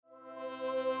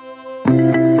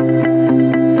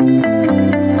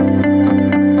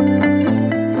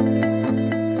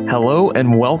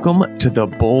and welcome to the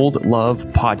Bold Love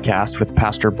Podcast with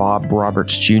Pastor Bob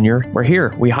Roberts Jr., where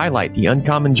here we highlight the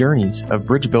uncommon journeys of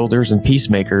bridge builders and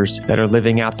peacemakers that are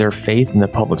living out their faith in the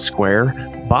public square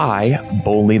by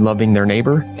boldly loving their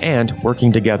neighbor and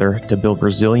working together to build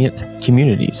resilient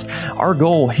communities. Our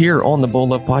goal here on the Bold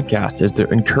Love Podcast is to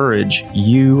encourage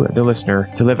you, the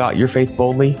listener, to live out your faith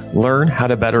boldly, learn how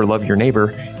to better love your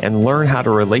neighbor, and learn how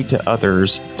to relate to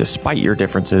others despite your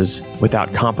differences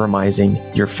without compromising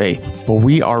your faith. Well,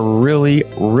 we are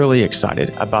really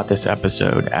excited about this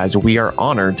episode as we are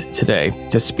honored today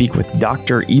to speak with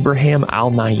Dr. Ibrahim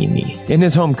Al-Naimi. In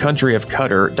his home country of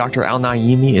Qatar, Dr.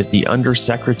 Al-Naimi is the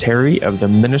Undersecretary of the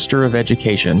Minister of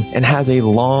Education and has a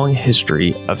long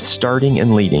history of starting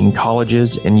and leading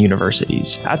colleges and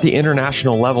universities. At the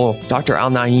international level, Dr.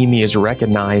 Al-Naimi is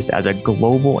recognized as a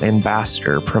global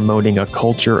ambassador promoting a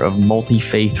culture of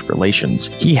multi-faith relations.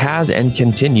 He has and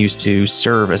continues to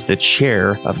serve as the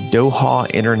chair of Doha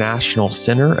International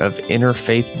Center of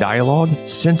Interfaith Dialogue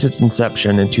since its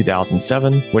inception in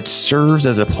 2007, which serves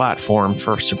as a platform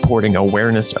for supporting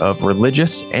awareness of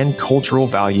religious and cultural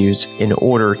values in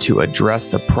order to address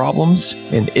the problems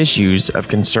and issues of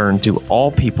concern to all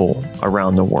people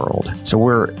around the world. So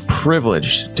we're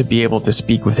privileged to be able to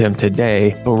speak with him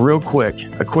today. But real quick,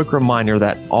 a quick reminder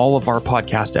that all of our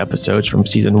podcast episodes from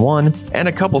season 1 and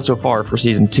a couple so far for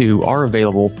season 2 are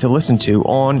available to listen to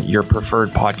on your preferred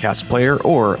podcast player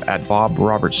or at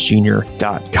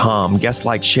bobrobertsjr.com. Guests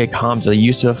like Sheikh Hamza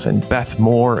Yusuf and Beth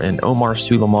Moore and Omar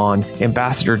Suleiman,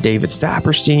 Ambassador David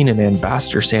Stapperstein and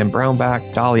Ambassador Sam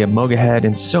Brownback, Dahlia Mogahed,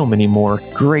 and so many more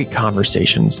great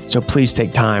conversations. So please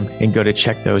take time and go to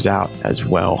check those out as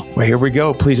well. Well, here we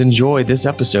go. Please enjoy this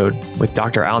episode with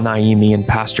Dr. Al-Naimi and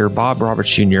Pastor Bob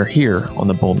Roberts Jr. here on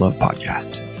the Bold Love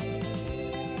Podcast.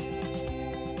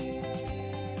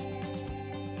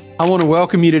 I want to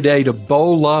welcome you today to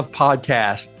Bold Love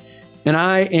Podcast, and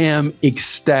I am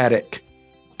ecstatic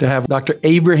to have Dr.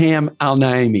 Ibrahim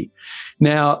Al-Naimi.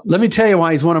 Now, let me tell you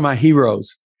why he's one of my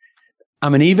heroes.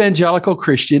 I'm an evangelical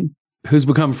Christian who's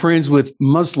become friends with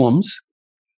Muslims,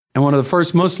 and one of the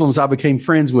first Muslims I became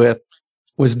friends with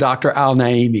was Dr.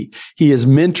 Al-Naimi. He has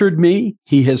mentored me.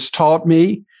 He has taught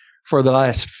me for the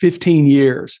last 15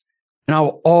 years. And I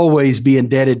will always be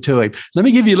indebted to him. Let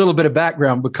me give you a little bit of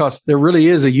background because there really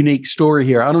is a unique story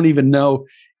here. I don't even know,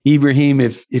 Ibrahim,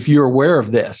 if you're aware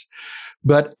of this,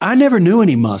 but I never knew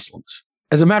any Muslims.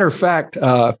 As a matter of fact,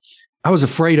 I was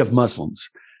afraid of Muslims.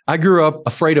 I grew up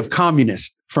afraid of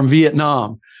communists from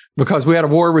Vietnam because we had a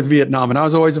war with Vietnam, and I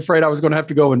was always afraid I was going to have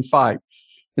to go and fight.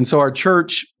 And so our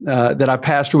church that I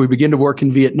pastor, we began to work in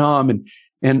Vietnam,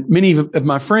 and many of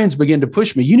my friends began to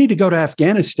push me, you need to go to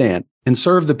Afghanistan and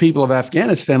serve the people of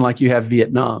Afghanistan like you have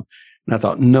Vietnam. And I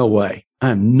thought, no way,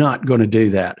 I'm not going to do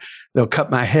that. They'll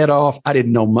cut my head off. I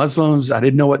didn't know Muslims. I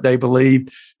didn't know what they believed.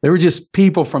 They were just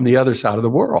people from the other side of the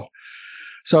world.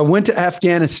 So I went to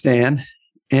Afghanistan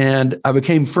and I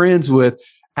became friends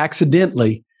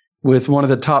accidentally with one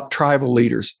of the top tribal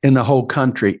leaders in the whole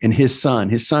country and his son.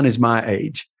 His son is my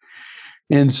age.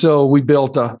 And so we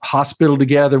built a hospital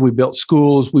together. We built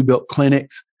schools. We built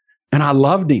clinics. And I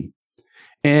loved him.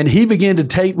 And he began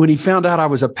to when he found out I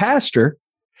was a pastor,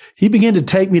 he began to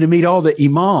take me to meet all the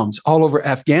imams all over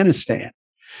Afghanistan.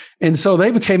 And so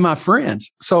they became my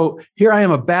friends. So here I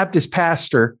am, a Baptist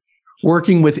pastor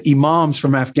working with imams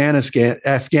from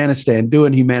Afghanistan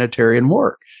doing humanitarian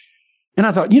work. And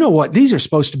I thought, you know what? These are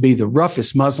supposed to be the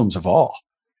roughest Muslims of all.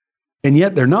 And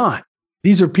yet they're not.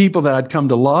 These are people that I'd come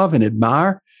to love and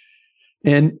admire.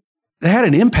 And they had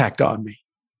an impact on me,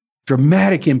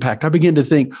 dramatic impact. I began to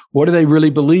think, what do they really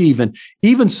believe? And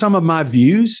even some of my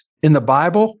views in the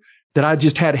Bible that I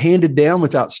just had handed down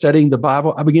without studying the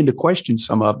Bible, I began to question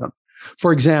some of them.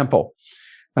 For example,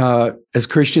 as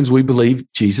Christians, we believe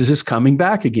Jesus is coming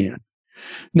back again.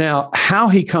 Now, how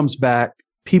he comes back,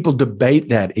 people debate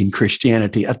that in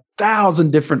Christianity,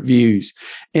 1,000 different views.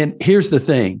 And here's the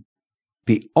thing.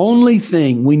 The only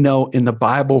thing we know in the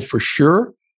Bible for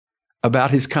sure about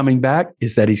his coming back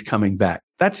is that he's coming back.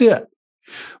 That's it.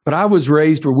 But I was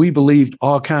raised where we believed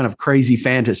all kind of crazy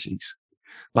fantasies,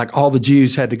 like all the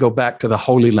Jews had to go back to the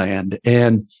Holy Land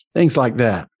and things like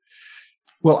that.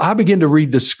 Well, I began to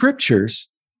read the scriptures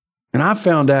and I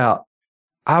found out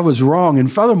I was wrong.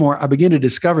 And furthermore, I began to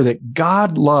discover that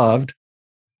God loved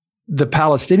the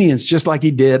Palestinians just like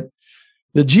he did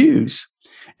the Jews.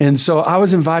 And so I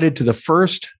was invited to the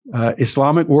first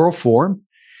Islamic World Forum,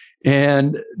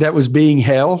 and that was being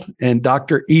held, and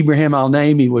Dr. Ibrahim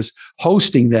Al-Naimi was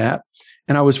hosting that.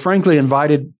 And I was frankly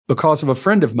invited because of a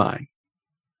friend of mine.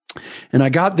 And I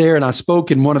got there and I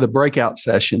spoke in one of the breakout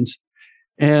sessions.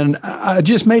 And I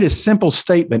just made a simple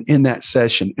statement in that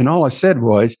session. And all I said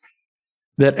was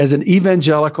that as an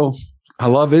evangelical, I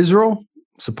love Israel,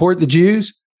 support the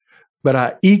Jews, but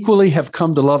I equally have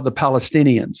come to love the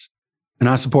Palestinians, and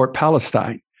I support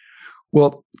Palestine.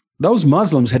 Well, those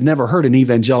Muslims had never heard an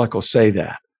evangelical say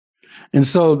that. And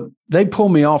so they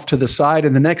pulled me off to the side.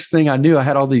 And the next thing I knew, I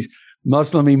had all these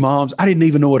Muslim imams. I didn't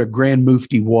even know what a Grand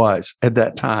Mufti was at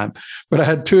that time, but I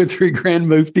had 2 or 3 Grand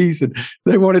Muftis, and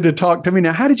they wanted to talk to me.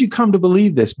 Now, how did you come to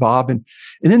believe this, Bob? And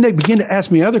then they began to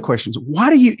ask me other questions. Why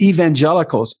do you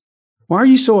evangelicals, why are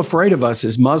you so afraid of us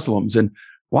as Muslims? And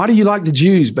why do you like the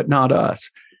Jews, but not us?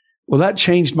 Well, that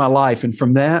changed my life. And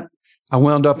from that, I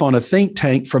wound up on a think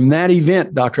tank from that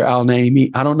event, Dr.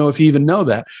 Al-Naimi. I don't know if you even know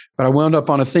that, but I wound up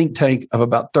on a think tank of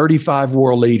about 35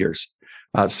 world leaders.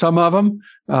 Some of them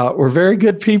were very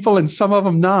good people and some of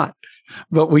them not.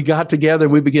 But we got together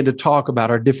and we began to talk about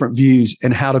our different views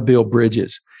and how to build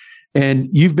bridges. And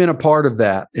you've been a part of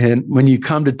that. And when you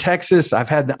come to Texas, I've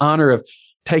had the honor of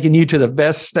taking you to the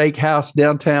best steakhouse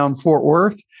downtown Fort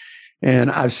Worth.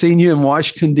 And I've seen you in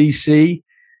Washington, D.C.,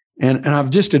 and I've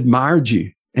just admired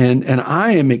you. And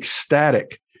I am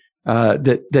ecstatic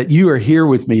that you are here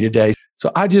with me today.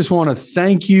 So I just want to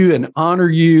thank you and honor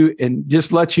you and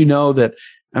just let you know that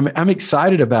I'm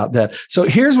excited about that. So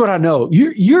here's what I know.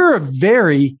 You're a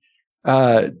very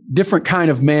different kind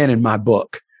of man in my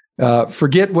book.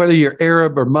 Forget whether you're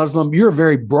Arab or Muslim. You're a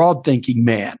very broad thinking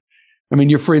man. I mean,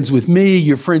 you're friends with me.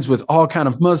 You're friends with all kind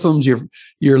of Muslims.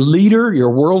 You're a leader. You're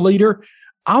a world leader.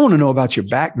 I want to know about your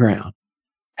background.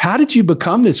 How did you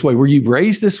become this way? Were you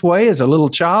raised this way as a little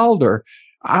child, or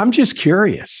I'm just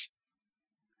curious.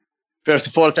 First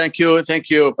of all, thank you,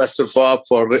 Pastor Bob,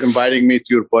 for inviting me to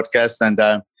your podcast, and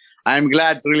I'm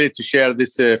glad really to share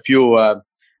this few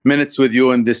minutes with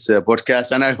you in this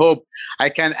podcast. And I hope I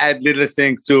can add little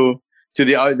thing to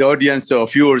the audience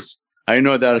of yours. I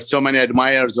know there are so many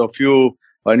admirers of you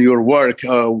and your work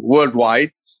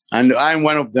worldwide, and I'm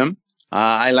one of them.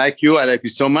 I like you. I like you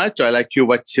so much. I like you,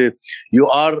 what you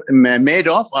are made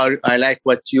of. I like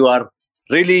what you are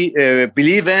really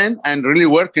believe in and really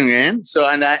working in. So,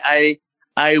 and I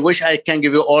wish I can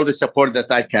give you all the support that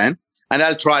I can, and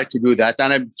I'll try to do that.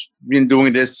 And I've been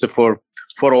doing this for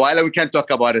a while, and we can talk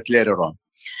about it later on.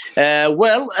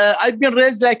 I've been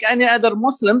raised like any other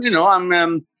Muslim. You know,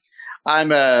 my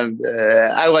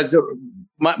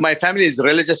family is a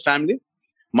religious family.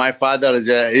 My father is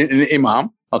an imam.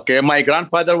 Okay, my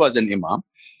grandfather was an imam,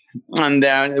 and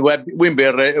we've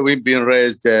been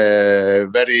raised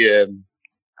very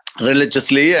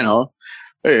religiously, you know.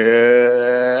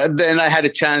 Then I had a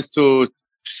chance to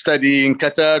study in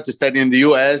Qatar, to study in the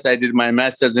US. I did my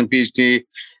master's and PhD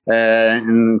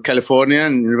in California,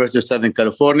 in University of Southern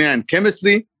California, in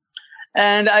chemistry.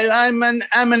 And I'm an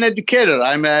educator.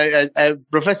 I'm a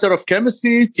professor of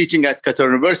chemistry, teaching at Qatar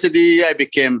University. I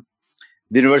became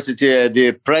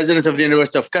the president of the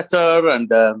University of Qatar, and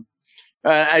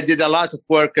I did a lot of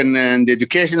work in the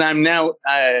education. I'm now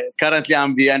currently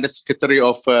I'm the Undersecretary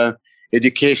of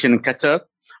Education in Qatar,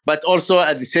 but also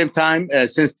at the same time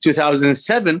since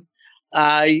 2007,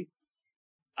 I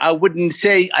wouldn't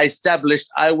say I established.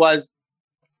 I was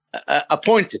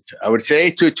appointed, I would say,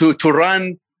 to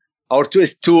run or to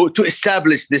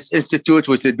establish this institute,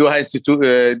 which is the Doha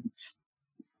Institute.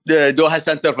 The Doha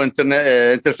Center for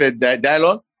Interfaith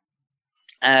Dialogue,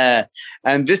 and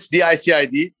this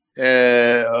DICID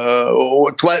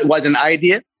was an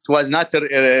idea. It was not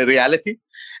a reality.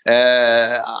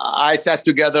 I sat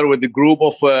together with a group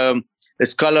of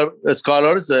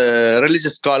scholars,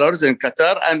 religious scholars in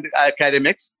Qatar, and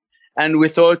academics, and we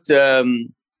thought,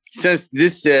 since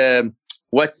this,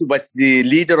 what the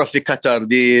leader of the Qatar,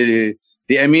 the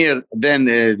Emir, then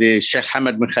the Sheikh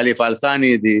Hamad bin Khalifa Al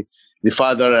Thani, the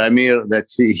father Amir,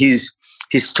 that he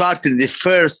started the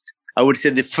first, I would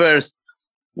say, the first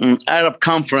Arab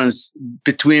conference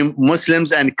between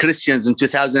Muslims and Christians in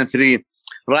 2003,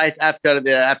 right after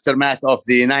the aftermath of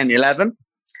the 9/11,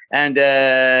 and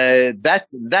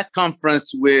that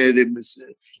conference with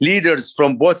leaders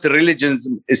from both religions,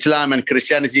 Islam and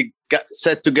Christianity,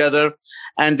 sat together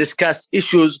and discussed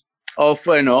issues of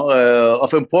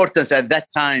of importance at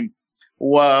that time.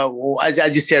 As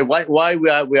you said, why we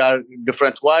are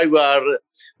different, why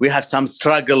we have some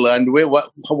struggle, and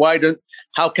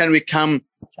how can we come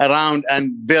around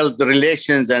and build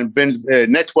relations and build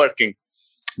networking?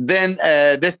 Then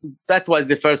that was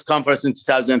the first conference in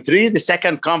 2003. The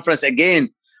second conference,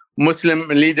 again, Muslim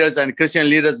leaders and Christian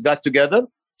leaders got together.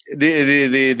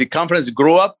 The conference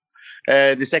grew up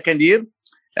the second year,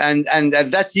 and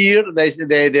at that year,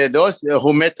 those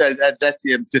who met at that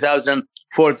year,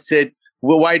 2004, said,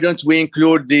 why don't we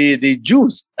include the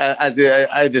Jews as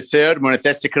the third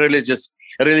monotheistic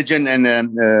religion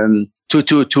and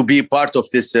to be part of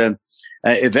this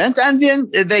event? And then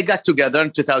they got together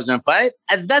in 2005.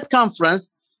 At that conference,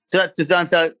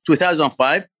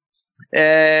 2005,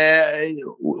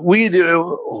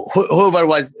 whoever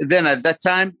was then at that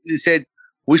time, said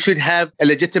we should have a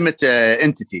legitimate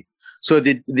entity. So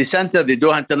the center, the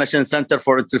Doha International Center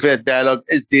for Interfaith Dialogue,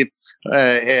 is the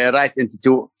right entity.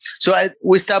 So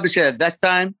we established it at that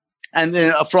time, and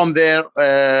from there,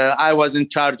 I was in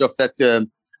charge of that.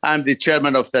 I'm the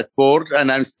chairman of that board,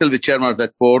 and I'm still the chairman of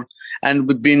that board. And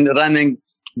we've been running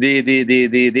the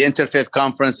interfaith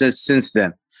conferences since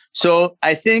then. So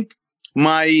I think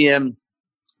my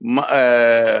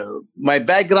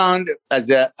background as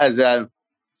a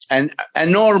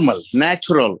normal,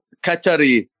 natural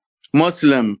Qatari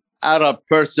Muslim Arab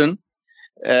person,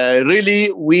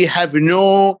 really we have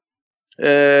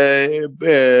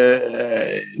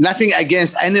nothing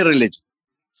against any religion.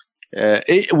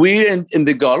 We in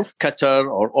the Gulf, Qatar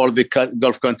or all the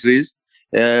Gulf countries,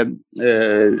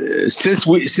 since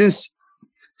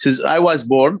I was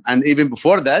born, and even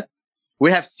before that,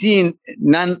 we have seen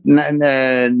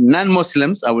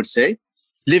non-Muslims, I would say,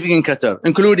 living in Qatar,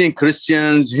 including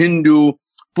Christians, Hindu,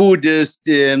 Buddhist,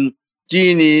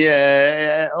 Genie,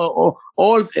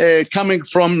 all coming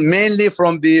mainly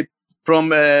from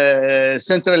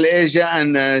Central Asia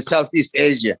and Southeast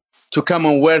Asia to come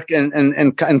and work in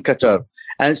Qatar.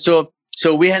 And so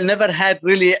we have never had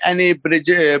really any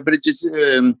bridges,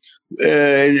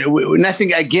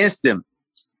 nothing against them,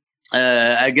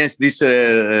 against these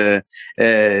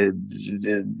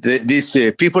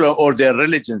people or their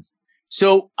religions.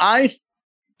 So I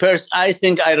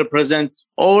think I represent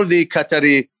all the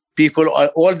Qatari people,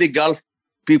 all the Gulf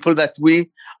people, that we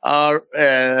are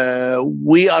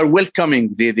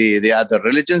welcoming the other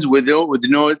religions with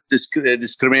no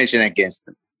discrimination against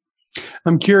them.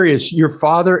 I'm curious, your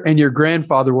father and your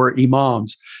grandfather were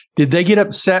imams. Did they get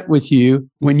upset with you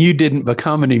when you didn't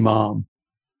become an imam?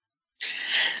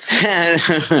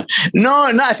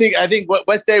 No, I think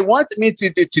what they want me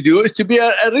to do is to be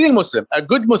a real Muslim, a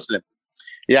good Muslim.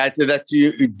 Yeah, that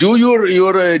you do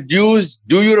your dues,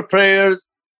 do your prayers,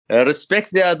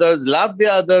 respect the others, love the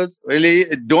others, really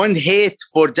don't hate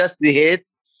for just the hate,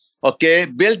 okay?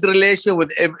 Build relation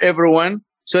with everyone.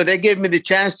 So they gave me the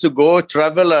chance to go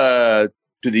travel to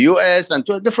the US and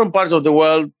to different parts of the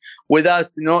world without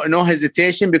no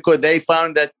hesitation, because they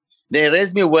found that they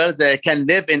raised me well, that I can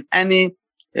live in any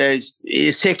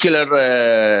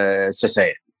secular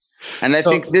society. And I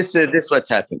think this what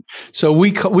happened. So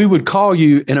we would call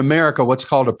you in America what's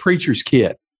called a preacher's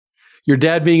kid. Your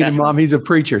dad being an imam, he's a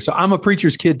preacher. So I'm a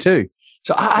preacher's kid too.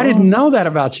 So I didn't know that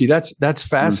about you. That's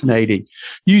fascinating.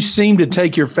 You seem to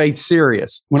take your faith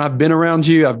serious. When I've been around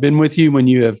you, I've been with you when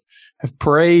you have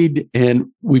prayed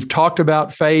and we've talked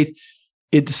about faith.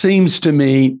 It seems to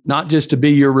me not just to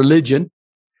be your religion,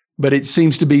 but it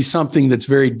seems to be something that's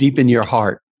very deep in your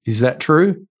heart. Is that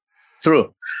true?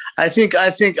 True. I think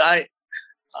it's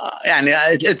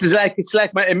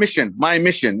like my mission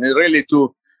really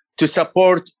to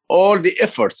support all the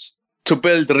efforts to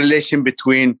build relation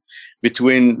between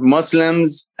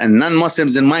Muslims and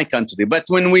non-Muslims in my country. But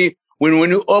when we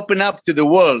open up to the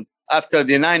world after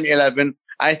the 9/11,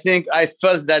 I think I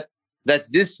felt that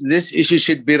this issue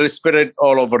should be respected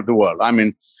all over the world. I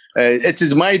mean, it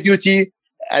is my duty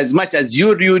as much as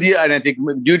your duty, and I think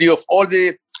the duty of all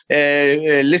the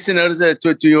listeners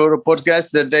to your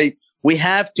podcast, that we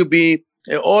have to be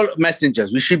all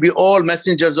messengers. We should be all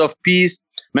messengers of peace,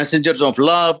 messengers of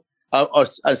love, or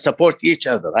support each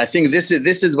other. I think this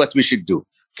is what we should do.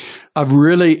 I've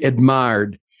really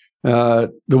admired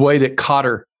the way that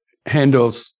Qatar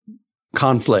handles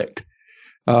conflict.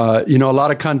 A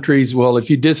lot of countries, well, if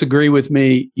you disagree with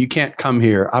me, you can't come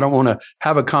here. I don't want to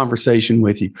have a conversation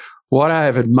with you. What I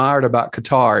have admired about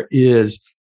Qatar is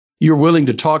you're willing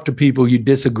to talk to people you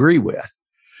disagree with.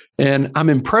 And I'm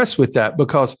impressed with that,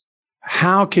 because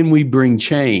how can we bring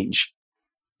change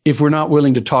if we're not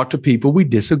willing to talk to people we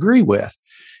disagree with?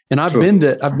 And I've been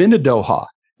to Doha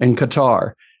and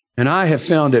Qatar, and I have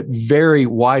found it very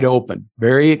wide open,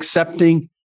 very accepting,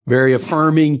 very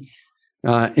affirming,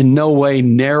 in no way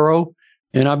narrow.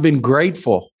 And I've been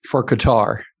grateful for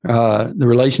Qatar. The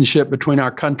relationship between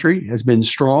our country has been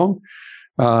strong.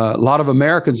 A lot of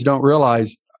Americans don't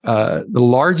realize the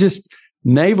largest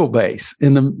naval base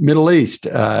in the Middle East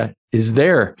is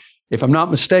there. If I'm not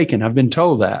mistaken, I've been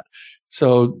told that.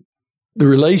 So the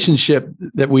relationship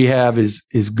that we have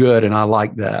is good, and I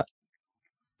like that.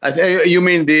 You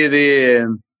mean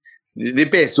the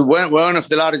base, one of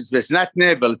the largest bases, not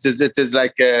naval. It is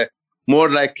like more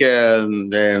like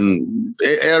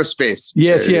aerospace.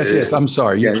 Yes. I'm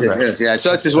sorry. Yeah.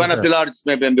 So it is one of the largest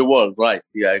maybe in the world, right?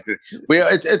 Yeah, I agree.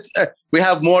 We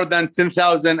have more than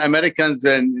 10,000 Americans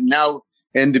now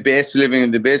in the base, living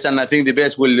in the base, and I think the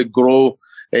base will grow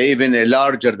even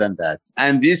larger than that.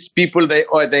 And these people, they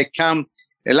come.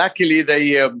 Luckily,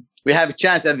 we have a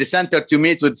chance at the center to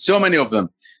meet with so many of them,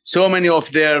 so many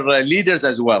of their leaders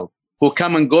as well, who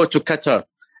come and go to Qatar.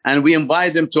 And we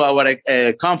invite them to our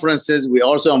conferences. We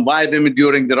also invite them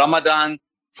during the Ramadan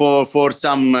for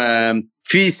some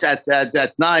feasts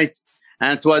at night.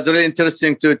 And it was really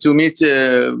interesting to meet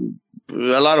a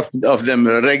lot of them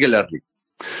regularly.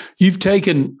 You've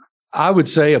taken, I would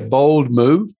say, a bold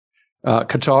move,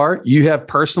 Qatar. You have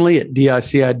personally at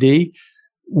DICID,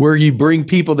 where you bring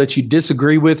people that you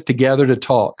disagree with together to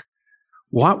talk.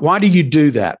 Why do you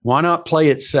do that? Why not play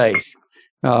it safe?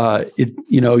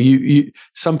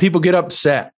 Some people get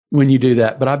upset when you do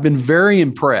that, but I've been very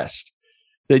impressed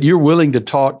that you're willing to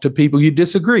talk to people you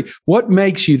disagree. What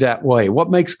makes you that way?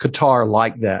 What makes Qatar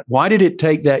like that? Why did it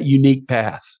take that unique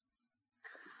path?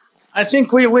 I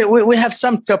think we have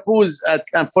some taboos,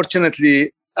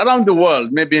 unfortunately, around the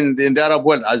world, maybe in the Arab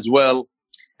world as well.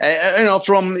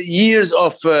 From years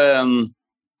of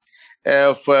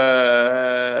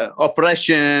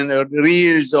oppression, or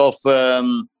years of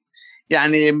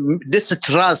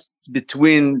distrust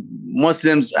between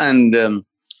Muslims and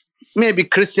maybe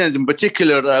Christians in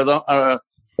particular.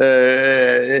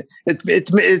 It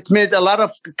made a lot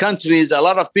of countries, a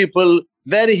lot of people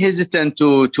very hesitant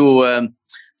to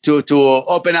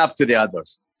open up to the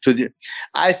others.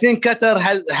 I think Qatar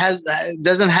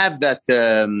doesn't have that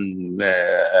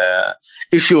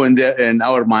issue in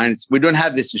our minds. We don't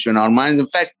have this issue in our minds. In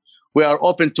fact, we are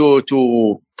open to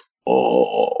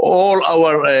all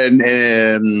our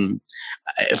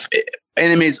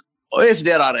enemies, if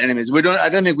there are enemies. I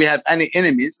don't think we have any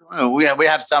enemies. We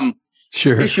have some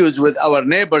issues with our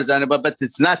neighbors, but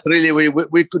it's not really. We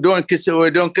don't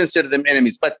consider them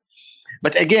enemies.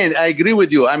 But again, I agree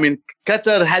with you. I mean,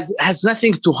 Qatar has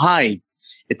nothing to hide.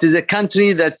 It is a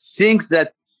country that thinks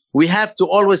that we have to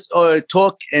always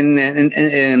talk in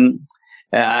the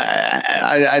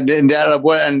Arab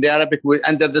world and the Arabic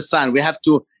under the sun. We have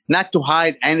to not to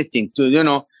hide anything.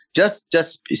 Just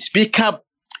speak up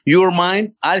your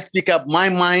mind. I'll speak up my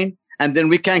mind, and then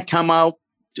we can come up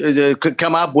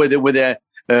with a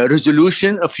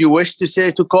resolution, if you wish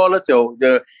to call it, or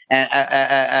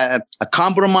a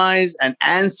compromise, an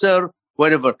answer,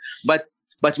 whatever. But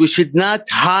we should not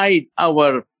hide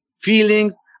our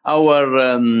feelings,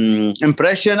 our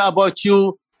impression about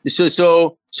you.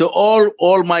 So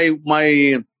all my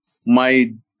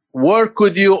work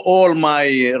with you, all my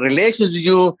relations with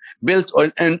you, built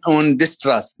on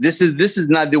distrust. This is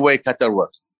not the way Qatar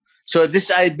works. So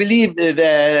this, I believe,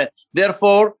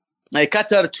 therefore,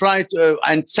 Qatar tried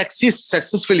and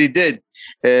successfully did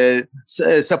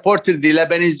supported the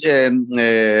Lebanese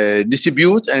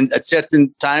dispute, and at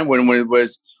certain time when it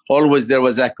was there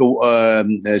was like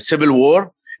a civil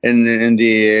war in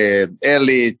the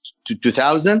early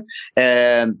 2000.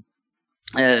 The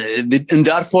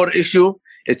Darfur issue,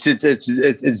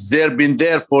 it's been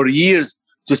there for years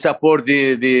to support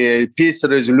the peace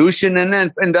resolution,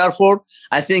 and Darfur.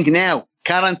 I think now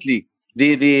currently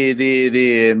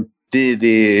the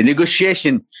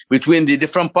negotiation between the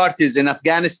different parties in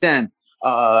Afghanistan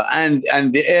and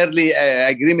the early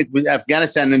agreement with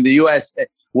Afghanistan and the U.S.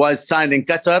 was signed in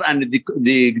Qatar, and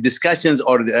the discussions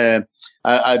or the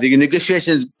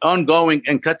negotiations ongoing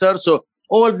in Qatar. So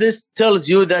all this tells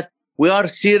you that we are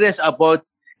serious about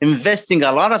investing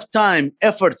a lot of time,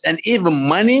 efforts, and even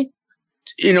money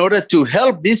in order to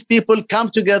help these people come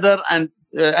together and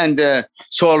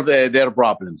solve their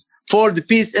problems for the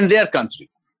peace in their country.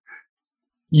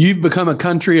 You've become a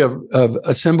country of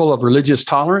a symbol of religious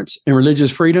tolerance and religious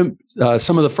freedom.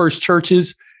 Some of the first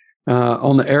churches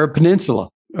on the Arab Peninsula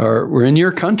were in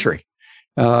your country.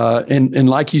 And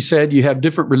like you said, you have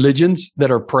different religions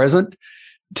that are present.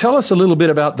 Tell us a little bit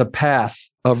about the path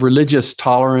of religious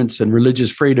tolerance and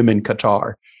religious freedom in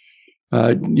Qatar.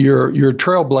 You're a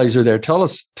trailblazer there. Tell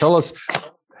us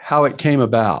how it came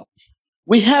about.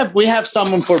 We have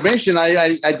some information.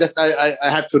 I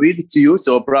have to read it to you,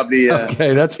 so probably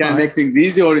okay, that's can fine. Make things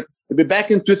easy. Or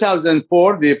back in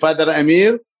 2004, the Father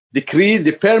Amir decreed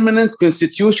the permanent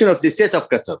constitution of the state of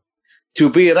Qatar to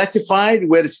be ratified,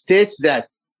 where it states that,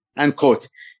 unquote,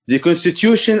 the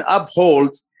constitution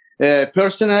upholds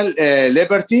personal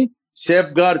liberty,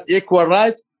 safeguards equal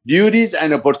rights, duties,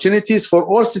 and opportunities for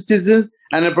all citizens,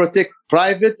 and protect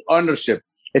private ownership.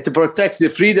 It protects the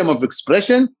freedom of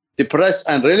expression, the press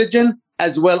and religion,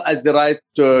 as well as the right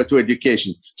to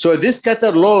education. So this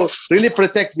Qatar law really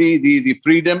protects the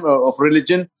freedom of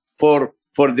religion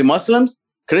for the Muslims,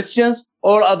 Christians,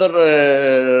 or other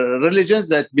religions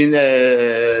that's been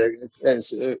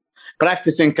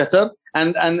practiced in Qatar.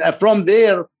 And from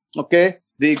there, okay,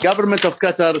 the government of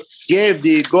Qatar gave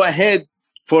the go-ahead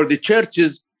for the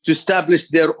churches to establish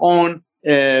their own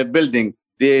building.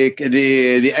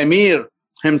 The Emir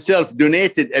himself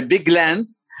donated a big land.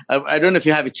 I don't know if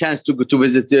you have a chance to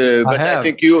visit, but I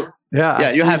think you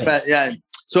have.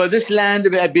 So this land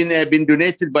have been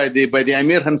donated by the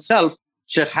Emir himself,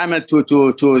 Sheikh Hamad, to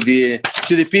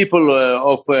the people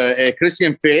of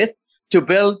Christian faith to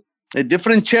build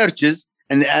different churches.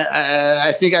 And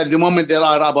I think at the moment there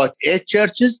are about 8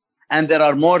 churches, and there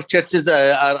are more churches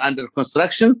are under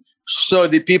construction, so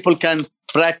the people can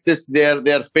practice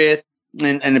their faith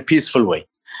in a peaceful way.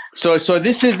 So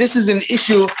this is an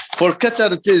issue for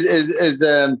Qatar.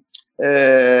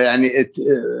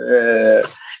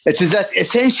 It is that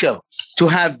essential to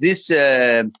have this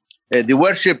the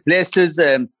worship places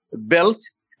built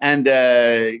and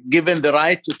given the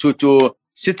right to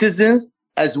citizens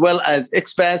as well as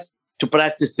expats to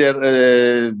practice their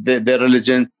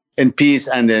religion in peace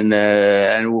and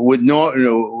with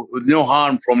no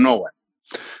harm from no one.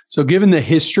 So given the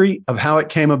history of how it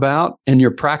came about and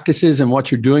your practices and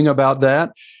what you're doing about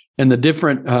that and the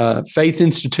different faith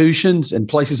institutions and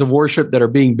places of worship that are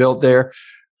being built there,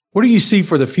 what do you see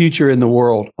for the future in the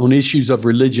world on issues of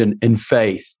religion and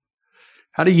faith?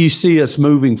 How do you see us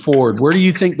moving forward? Where do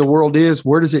you think the world is?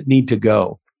 Where does it need to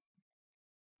go?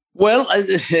 Well,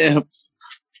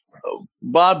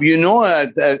 Bob, in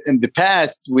the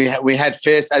past, we had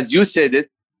faced, as you said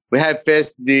it, we have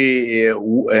faced the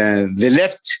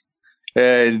leftist,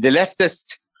 the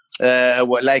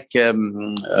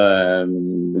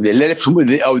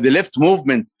left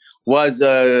movement was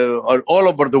all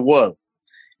over the world.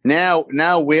 Now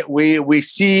we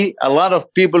see a lot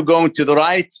of people going to the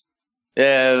right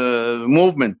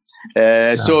movement.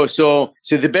 So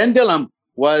the pendulum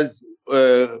was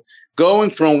going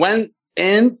from one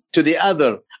end to the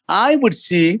other. I would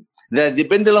see that the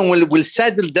pendulum will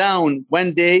settle down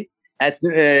one day at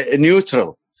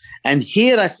neutral. And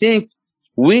here I think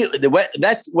you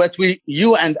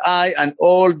and I and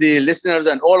all the listeners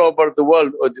and all over the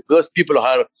world, those people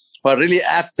who are really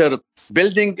after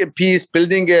building peace,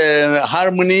 building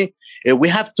harmony. We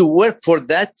have to work for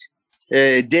that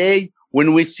day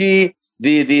when we see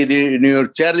the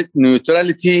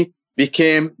neutrality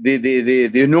became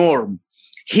the norm.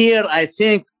 Here, I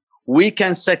think we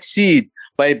can succeed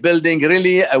by building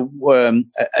really I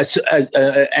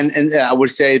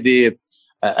would say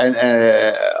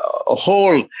a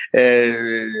whole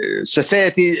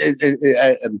society,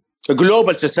 a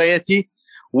global society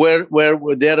where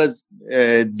there is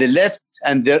the left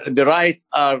and the right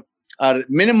are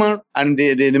minimal, and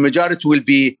the majority will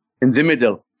be in the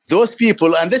middle. Those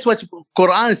people, and that's what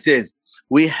Quran says.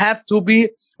 We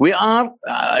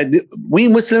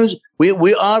Muslims,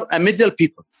 we are a middle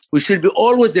people. We should be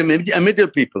always a middle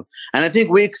people. And I think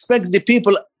we expect the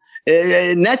people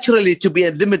naturally to be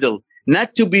at the middle,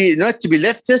 not to be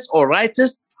leftist or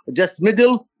rightist, just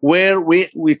middle, where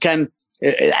we can,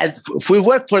 if we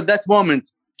work for that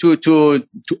moment to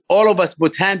all of us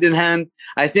put hand in hand,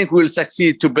 I think we'll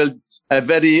succeed to build a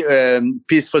very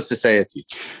peaceful society.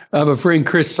 I have a friend,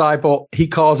 Chris Seipel. He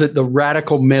calls it the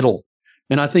radical middle.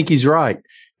 And I think he's right.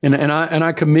 And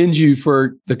I commend you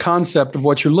for the concept of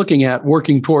what you're looking at,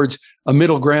 working towards a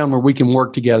middle ground where we can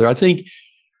work together. I think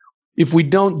if we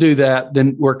don't do that,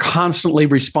 then we're constantly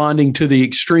responding to the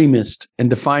extremist and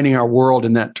defining our world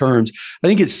in that terms. I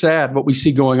think it's sad what we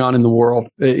see going on in the world.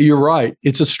 You're right.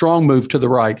 It's a strong move to the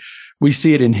right. We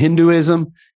see it in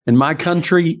Hinduism. In my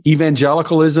country,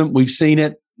 evangelicalism, we've seen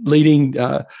it leading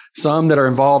some that are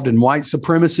involved in white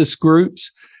supremacist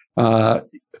groups.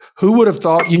 Who would have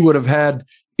thought you would have had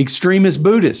extremist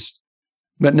Buddhists?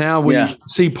 But now we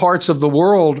see parts of the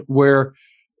world where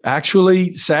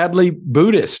actually, sadly,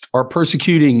 Buddhists are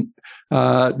persecuting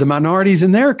the minorities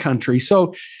in their country.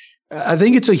 So I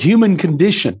think it's a human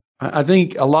condition. I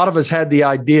think a lot of us had the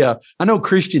idea, I know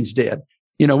Christians did,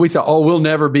 we thought, we'll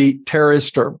never be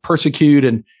terrorists or persecute,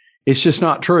 and it's just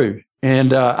not true.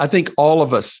 And I think all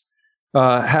of us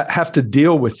have to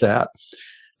deal with that.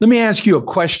 Let me ask you a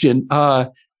question.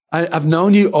 I've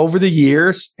known you over the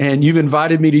years, and you've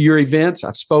invited me to your events.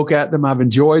 I've spoke at them. I've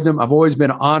enjoyed them. I've always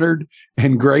been honored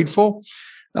and grateful.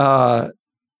 But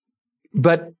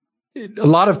a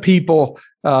lot of people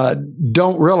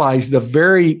don't realize the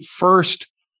very first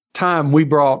time we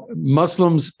brought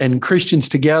Muslims and Christians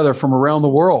together from around the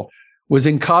world was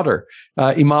in Qatar.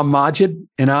 Imam Majid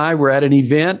and I were at an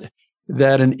event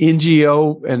that an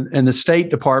NGO and the State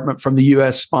Department from the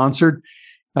U.S. sponsored,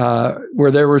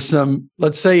 where there were some,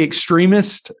 let's say,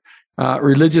 extremist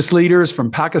religious leaders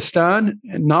from Pakistan,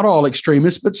 and not all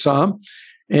extremists, but some.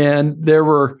 And there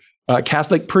were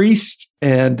Catholic priests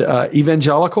and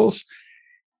evangelicals.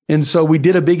 And so we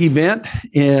did a big event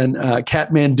in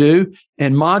Kathmandu,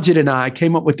 and Majid and I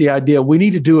came up with the idea, we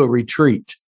need to do a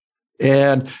retreat.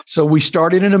 And so we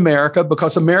started in America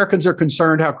because Americans are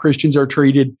concerned how Christians are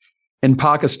treated in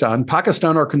Pakistan.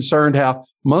 Pakistan are concerned how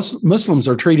Muslims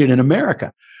are treated in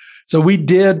America. So we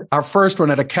did our first one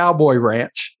at a cowboy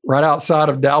ranch right outside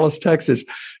of Dallas, Texas.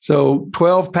 So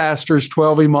 12 pastors,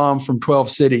 12 imams from 12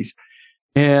 cities.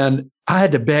 And I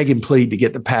had to beg and plead to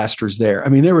get the pastors there. I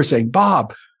mean, they were saying,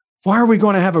 Bob, why are we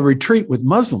going to have a retreat with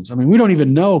Muslims? I mean, we don't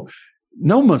even know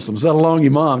Muslims, let alone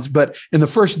imams. But in the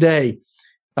first day,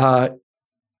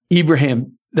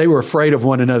 Ibrahim, they were afraid of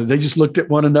one another. They just looked at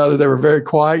one another. They were very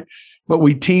quiet, but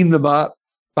we teamed them up.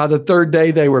 By the third day,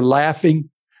 they were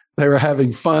laughing. They were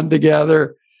having fun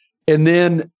together. And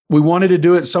then we wanted to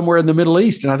do it somewhere in the Middle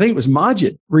East. And I think it was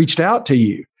Majid reached out to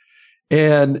you.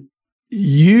 And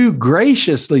you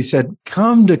graciously said,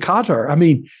 come to Qatar. I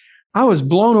mean, I was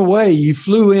blown away. You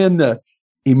flew in the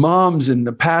imams and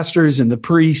the pastors and the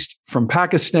priests from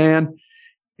Pakistan,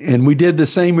 and we did the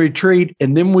same retreat.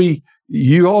 And then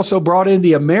you also brought in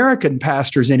the American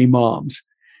pastors and imams.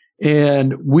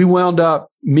 And we wound up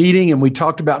meeting and we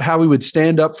talked about how we would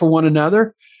stand up for one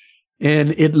another.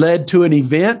 And it led to an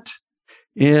event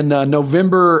in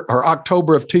November or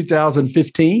October of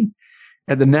 2015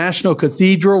 at the National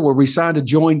Cathedral, where we signed a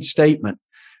joint statement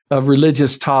of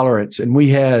religious tolerance. And we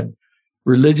had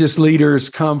religious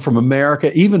leaders come from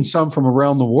America, even some from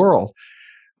around the world.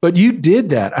 But you did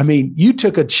that. I mean, you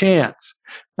took a chance.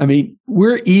 I mean,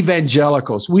 we're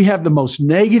evangelicals. We have the most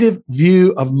negative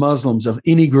view of Muslims of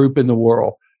any group in the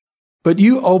world. But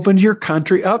you opened your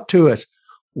country up to us.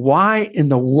 Why in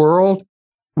the world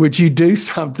would you do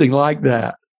something like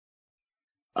that?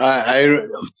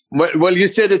 Well, you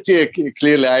said it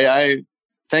clearly. I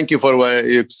thank you for what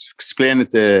you explained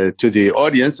it to the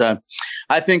audience.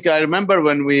 I think I remember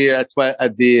when we at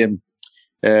the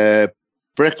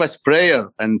breakfast prayer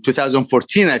in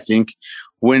 2014, I think,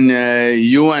 when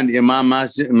you and Imam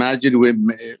Majid,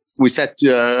 we sat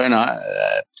there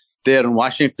in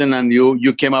Washington, and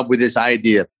you came up with this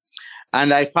idea.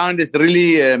 And I found it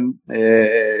really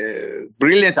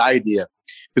brilliant idea,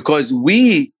 because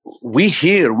we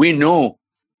know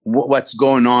what's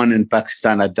going on in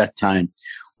Pakistan at that time.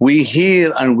 We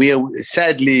hear and we are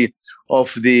sadly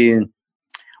of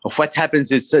what happens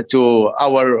to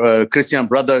our Christian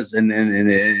brothers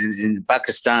in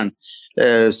Pakistan.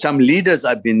 Some leaders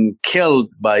have been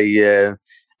killed by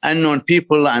unknown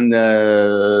people, and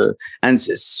really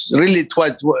it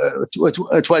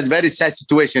was very sad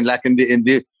situation, like in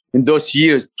those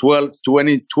years,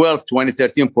 2012,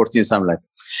 2013, 14, something like that.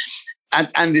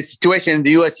 And the situation in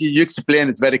the U.S., you explain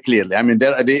it very clearly. I mean,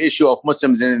 the issue of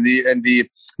Muslims in the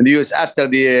U.S. after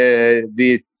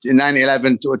the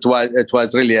 9/11, it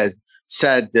was really a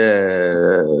sad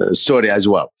story as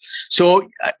well. So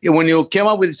when you came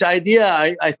up with this idea,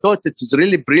 I thought it was a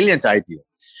really brilliant idea.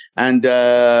 And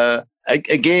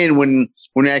again, when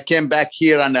I came back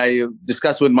here and I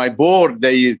discussed with my board,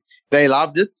 they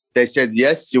loved it. They said,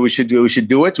 yes, we should do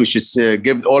it. We should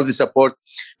give all the support,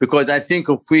 because I think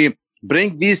if we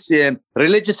bring these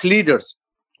religious leaders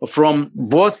from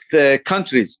both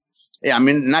countries, I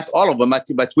mean, not all of them,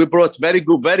 but we brought very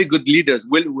good leaders,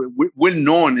 well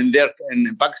known in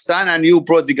Pakistan, and you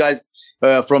brought the guys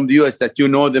from the US that you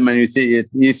know them, and you think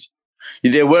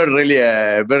they were really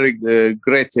very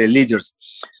great leaders.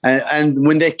 And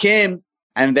when they came,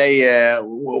 and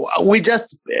we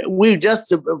just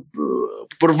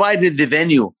provided the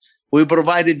venue, we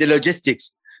provided the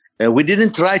logistics. We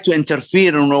didn't try to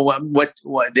interfere in what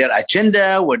their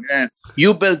agenda.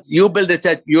 You build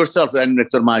it yourself, and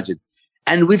Dr. Majid.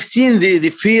 And we've seen the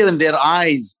fear in their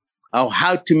eyes of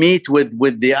how to meet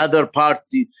with the other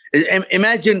party.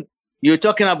 Imagine you're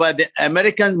talking about the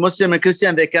Americans, Muslim and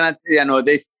Christian. They cannot,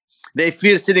 they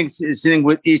fear sitting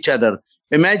with each other.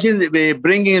 Imagine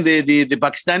bringing the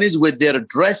Pakistanis with their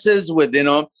dresses, with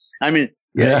I mean,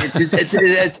 yeah.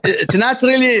 It's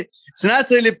not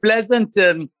really pleasant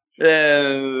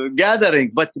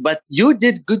gathering. But you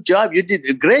did a good job. You did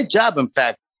a great job. In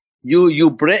fact, you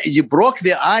broke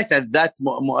the ice at that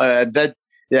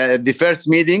the first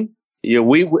meeting.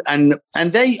 And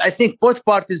they, I think both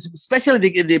parties, especially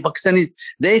the Pakistanis,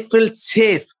 they felt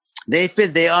safe. They feel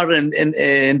they are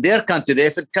in their country.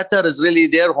 They feel Qatar is really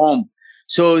their home.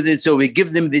 So we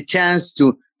give them the chance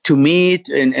to meet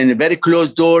in very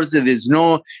closed doors. There's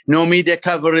no media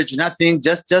coverage, nothing.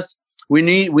 Just we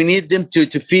need them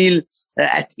to feel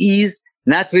at ease,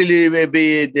 not really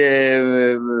be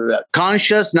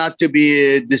conscious, not to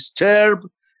be disturbed.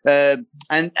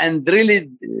 And really,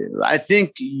 I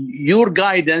think your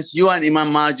guidance, you and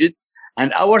Imam Majid,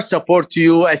 and our support to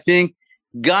you, I think,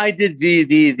 guided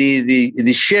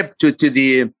the ship to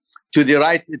the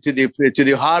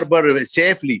harbor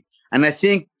safely. And I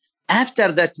think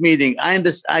after that meeting,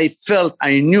 I felt,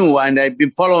 I knew, and I've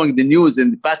been following the news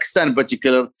in Pakistan in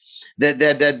particular, that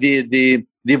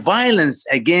the violence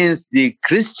against the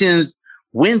Christians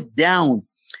went down.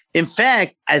 In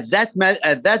fact, at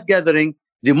that gathering,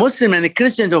 the Muslim and the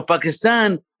Christians of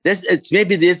Pakistan, it's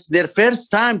maybe their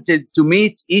first time to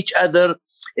meet each other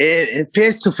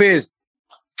face to face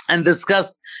and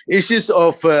discuss issues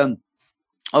of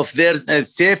their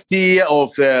safety,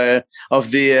 of the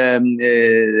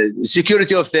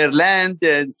security of their land.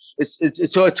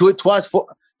 So it was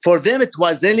for them, it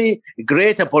was really a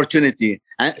great opportunity.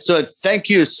 And so thank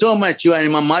you so much, you and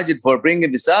Imam Majid, for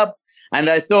bringing this up. And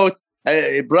I thought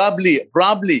probably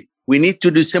we need to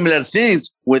do similar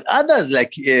things with others,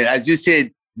 like as you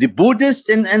said, the Buddhists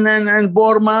in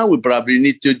Burma. We probably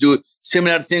need to do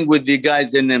similar thing with the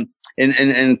guys in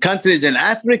countries in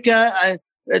Africa.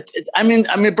 I mean,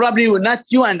 probably not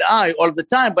you and I all the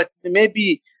time, but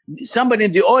maybe somebody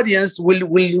in the audience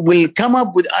will come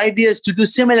up with ideas to do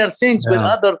similar things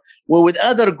with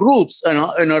other groups. You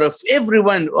know, if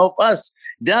everyone of us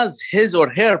does his or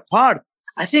her part,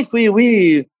 I think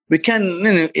we can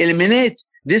eliminate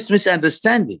this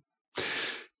misunderstanding.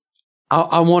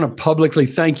 I want to publicly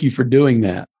thank you for doing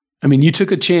that. I mean, you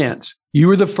took a chance. You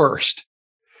were the first,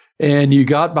 and you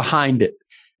got behind it,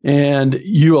 and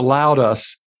you allowed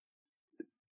us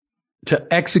to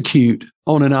execute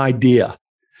on an idea.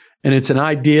 And it's an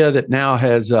idea that now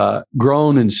has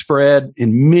grown and spread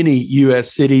in many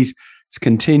U.S. cities. It's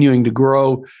continuing to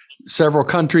grow several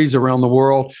countries around the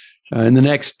world. In the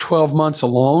next 12 months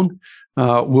alone,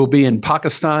 we'll be in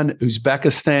Pakistan,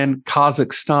 Uzbekistan,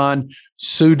 Kazakhstan,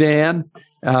 Sudan,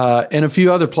 and a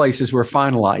few other places we're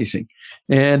finalizing.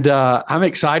 And I'm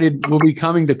excited. We'll be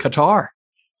coming to Qatar,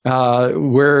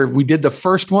 where we did the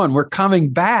first one. We're coming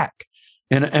back.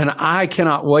 And I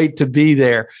cannot wait to be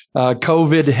there.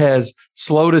 COVID has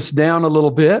slowed us down a little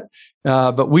bit,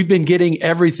 but we've been getting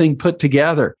everything put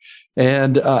together.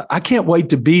 And I can't wait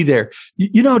to be there.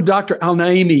 You know, Dr.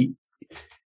 Al-Naimi,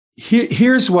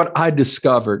 here's what I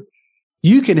discovered.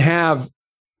 You can have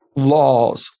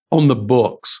laws on the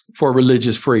books for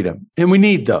religious freedom, and we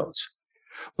need those.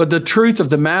 But the truth of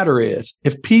the matter is,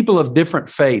 if people of different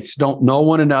faiths don't know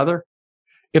one another,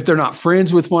 if they're not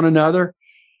friends with one another,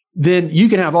 then you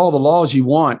can have all the laws you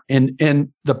want, and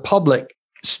the public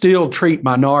still treat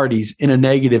minorities in a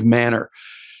negative manner.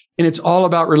 And it's all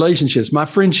about relationships. My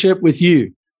friendship with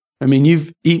you, I mean,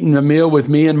 you've eaten a meal with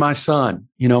me and my son.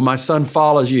 You know, my son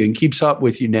follows you and keeps up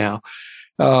with you now.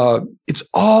 It's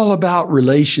all about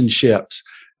relationships.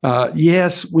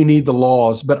 Yes, we need the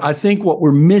laws, but I think what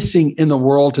we're missing in the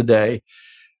world today,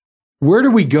 where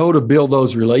do we go to build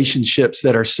those relationships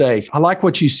that are safe? I like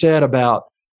what you said about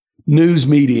news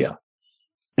media.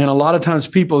 And a lot of times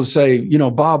people say, you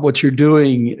know, Bob, what you're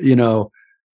doing, you know,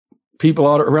 people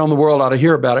around the world ought to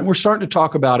hear about it. And we're starting to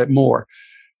talk about it more.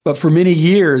 But for many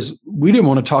years, we didn't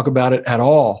want to talk about it at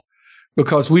all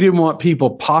because we didn't want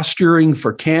people posturing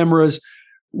for cameras.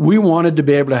 We wanted to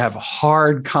be able to have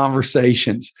hard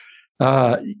conversations.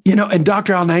 You know, and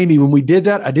Dr. Al-Naimi, when we did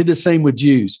that, I did the same with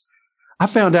Jews. I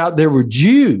found out there were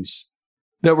Jews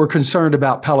that were concerned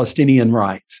about Palestinian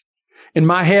rights. In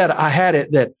my head, I had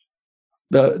it that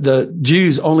the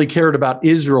Jews only cared about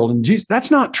Israel and Jews.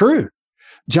 That's not true.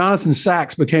 Jonathan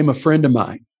Sachs became a friend of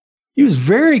mine. He was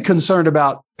very concerned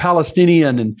about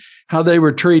Palestinian and how they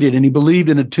were treated, and he believed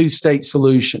in a two-state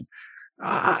solution.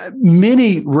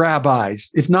 Many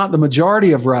rabbis, if not the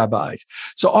majority of rabbis.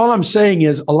 So all I'm saying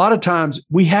is a lot of times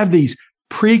we have these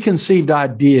preconceived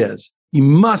ideas. You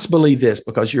must believe this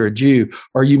because you're a Jew,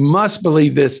 or you must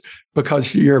believe this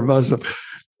because you're a Muslim.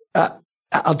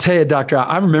 I'll tell you, Doctor,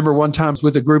 I remember one time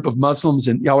with a group of Muslims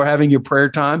and y'all were having your prayer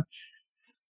time.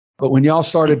 But when y'all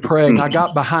started praying, I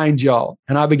got behind y'all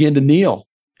and I began to kneel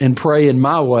and pray in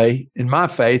my way, in my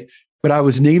faith, but I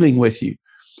was kneeling with you.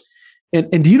 And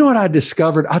do you know what I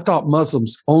discovered? I thought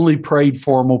Muslims only prayed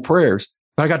formal prayers,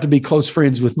 but I got to be close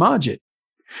friends with Majid.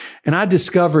 And I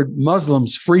discovered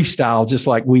Muslims freestyle just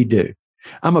like we do.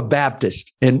 I'm a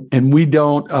Baptist and we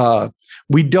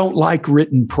don't like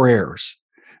written prayers.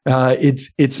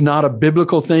 It's not a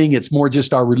biblical thing. It's more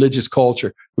just our religious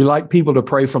culture. We like people to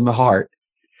pray from the heart.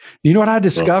 You know what I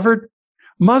discovered?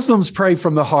 Muslims pray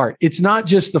from the heart. It's not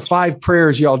just the 5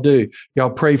 prayers y'all do.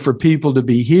 Y'all pray for people to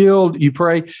be healed. You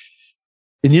pray.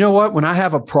 And you know what? When I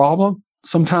have a problem,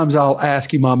 sometimes I'll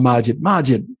ask Imam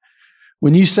Majid,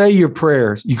 when you say your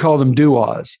prayers, you call them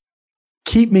du'as,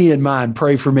 keep me in mind,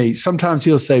 pray for me. Sometimes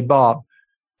he'll say, Bob,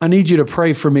 I need you to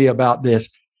pray for me about this.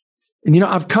 And,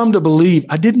 I've come to believe,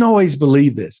 I didn't always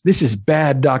believe this. This is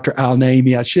bad, Dr.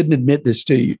 Al-Naimi. I shouldn't admit this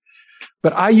to you.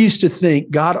 But I used to think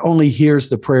God only hears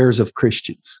the prayers of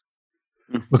Christians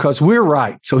because we're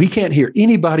right. So he can't hear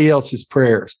anybody else's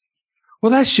prayers.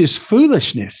 Well, that's just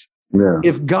foolishness. Yeah.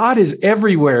 If God is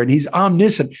everywhere and he's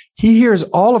omniscient, he hears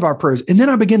all of our prayers. And then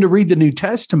I began to read the New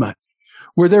Testament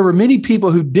where there were many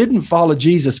people who didn't follow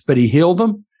Jesus, but he healed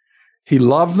them. He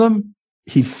loved them.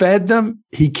 He fed them.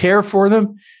 He cared for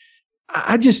them.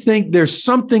 I just think there's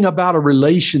something about a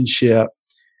relationship.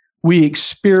 We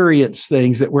experience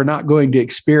things that we're not going to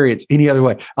experience any other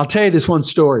way. I'll tell you this one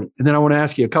story, and then I want to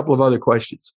ask you a couple of other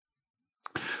questions.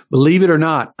 Believe it or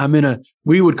not,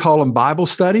 we would call them Bible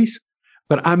studies,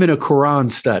 but I'm in a Quran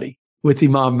study with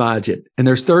Imam Majid, and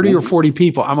there's 30 or 40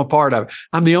 people. I'm a part of it.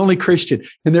 I'm the only Christian,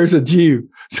 and there's a Jew.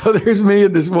 So there's me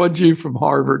and this one Jew from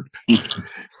Harvard.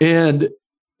 And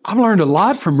I've learned a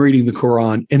lot from reading the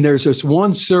Quran, and there's this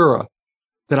one surah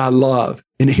that I love.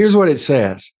 And here's what it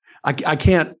says. I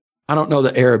don't know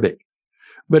the Arabic,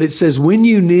 but it says, when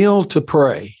you kneel to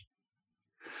pray,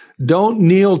 don't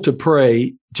kneel to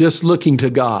pray just looking to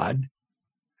God.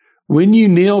 When you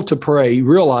kneel to pray,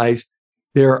 realize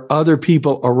there are other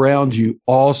people around you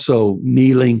also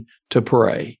kneeling to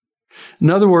pray. In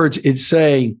other words, it's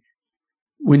saying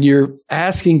when you're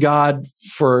asking God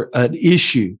for an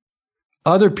issue,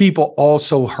 other people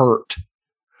also hurt.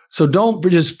 So don't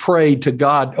just pray to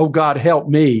God, oh, God, help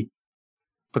me,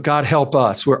 but God, help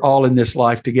us. We're all in this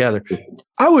life together.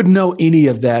 I wouldn't know any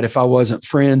of that if I wasn't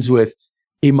friends with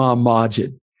Imam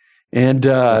Majid. And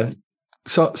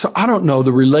so I don't know,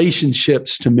 the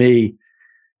relationships to me,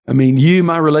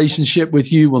 my relationship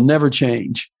with you will never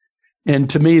change. And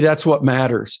to me, that's what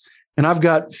matters. And I've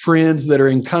got friends that are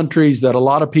in countries that a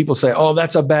lot of people say, oh,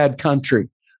 that's a bad country.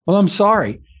 Well, I'm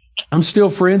sorry. I'm still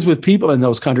friends with people in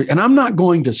those countries. And I'm not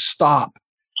going to stop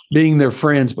being their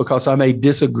friends because I may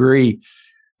disagree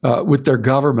with their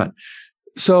government.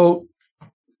 So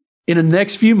in the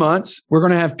next few months, we're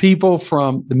going to have people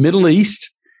from the Middle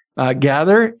East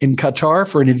gather in Qatar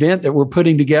for an event that we're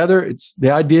putting together.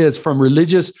 The idea is from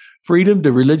religious freedom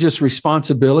to religious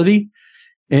responsibility.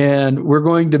 And we're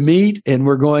going to meet and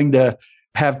we're going to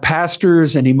have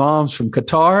pastors and imams from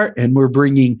Qatar, and we're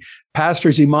bringing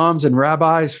pastors, imams, and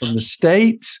rabbis from the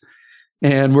States.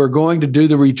 And we're going to do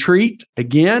the retreat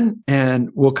again, and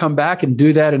we'll come back and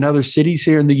do that in other cities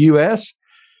here in the U.S.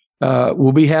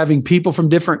 We'll be having people from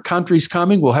different countries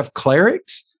coming. We'll have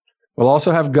clerics. We'll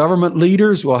also have government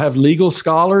leaders. We'll have legal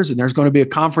scholars, and there's going to be a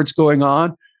conference going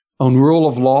on rule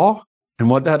of law and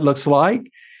what that looks like.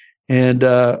 And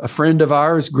a friend of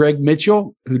ours, Greg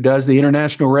Mitchell, who does the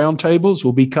international roundtables,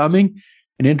 will be coming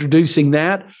and introducing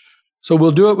that. So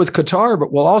we'll do it with Qatar,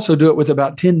 but we'll also do it with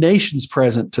about 10 nations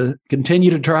present to continue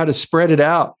to try to spread it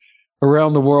out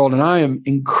around the world. And I am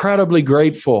incredibly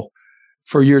grateful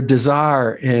for your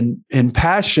desire and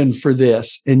passion for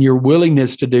this and your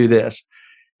willingness to do this.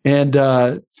 And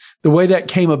the way that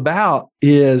came about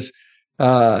is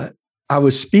I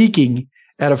was speaking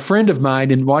at a friend of mine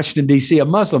in Washington, D.C., a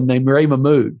Muslim named Ray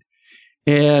Mahmoud.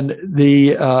 And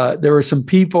there were some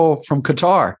people from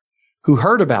Qatar who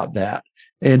heard about that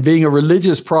and being a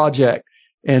religious project,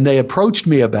 and they approached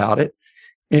me about it.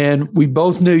 And we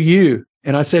both knew you.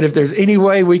 And I said, if there's any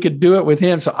way we could do it with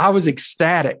him. So I was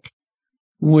ecstatic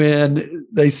when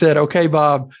they said, okay,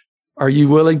 Bob, are you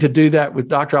willing to do that with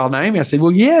Dr. Al-Naimi? I said,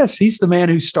 well, yes, he's the man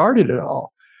who started it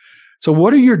all. So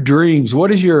what are your dreams?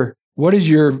 What is your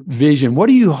vision? What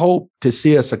do you hope to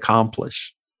see us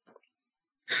accomplish?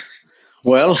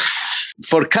 Well,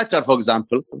 for Qatar, for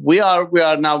example, we are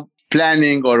now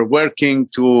planning or working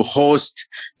to host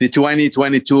the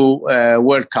 2022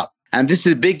 World Cup. And this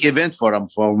is a big event for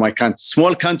my country.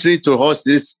 Small country to host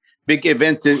this big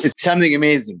event. It's something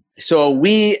amazing. So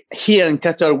we here in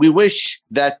Qatar, we wish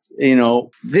that,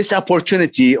 this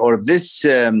opportunity or this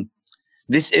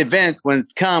event, when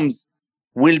it comes,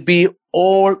 will be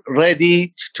all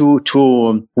ready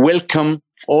to welcome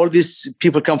all these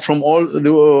people come from all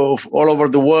over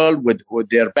the world with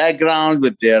their background,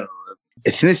 with their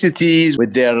ethnicities,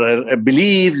 with their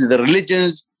beliefs, their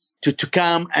religions, to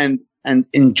come and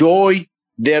enjoy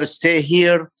their stay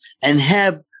here and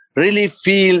really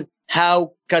feel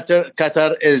how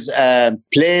Qatar is a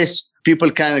place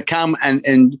people can come and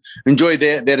enjoy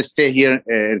their stay here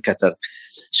in Qatar.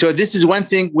 So this is one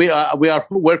thing we are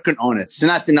working on it. It's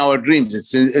not in our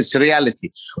dreams. It's reality.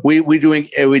 We're doing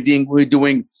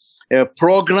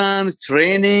programs,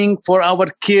 training for our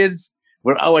kids,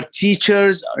 for our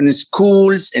teachers in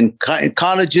schools and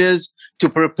colleges to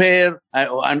prepare,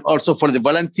 and also for the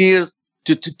volunteers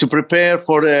to prepare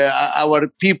for our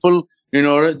people in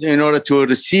order to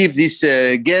receive these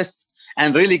guests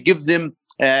and really give them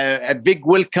a big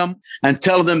welcome and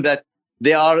tell them that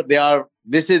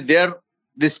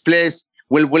this place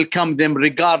will welcome them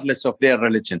regardless of their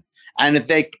religion. And if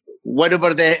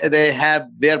whatever they have,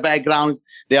 their backgrounds,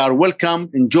 they are welcome.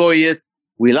 Enjoy it.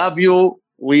 We love you.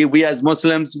 We as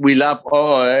Muslims, we love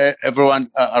everyone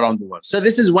around the world. So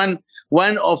this is one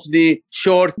of the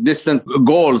short distance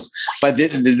goals. But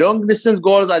the long distance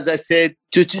goals, as I said,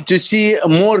 to see a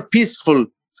more peaceful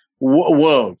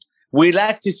world. We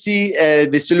like to see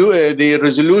the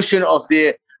resolution of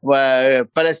the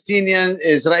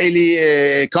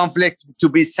Palestinian-Israeli conflict to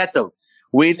be settled.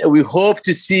 We hope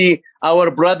to see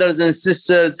our brothers and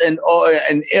sisters in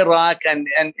Iraq and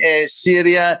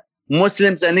Syria,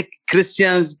 Muslims and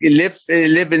Christians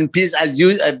live in peace as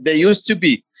they used to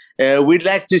be. We'd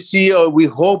like to see, or we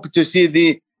hope to see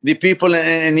the people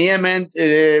in Yemen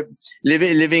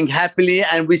living happily,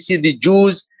 and we see the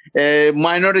Jews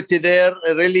minority there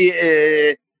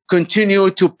really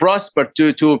continue to prosper,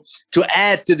 to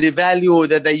add to the value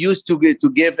that they used to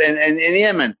give in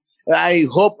Yemen. I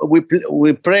hope we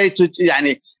pray this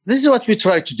is what we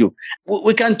try to do.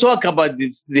 We can talk about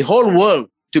the whole world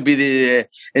to be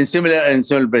in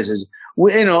similar basis.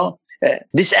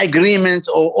 Disagreements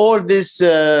or all this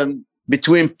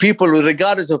between people,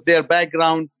 regardless of their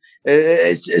background,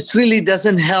 it really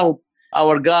doesn't help.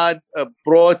 Our God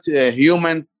brought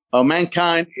human or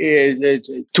mankind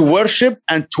to worship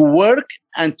and to work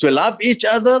and to love each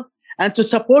other and to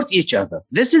support each other.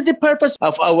 This is the purpose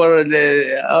of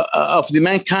of the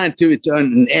mankind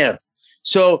on earth.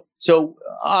 So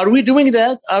are we doing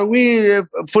that? Are we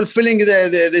fulfilling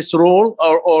this role,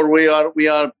 or we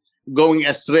are going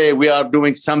astray? We are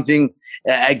doing something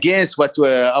against what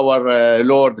our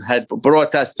Lord had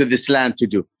brought us to this land to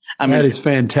do. I mean, that is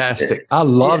fantastic. I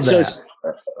love that. So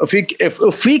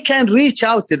if we can reach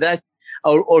out to that,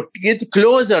 or get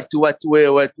closer to what we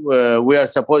are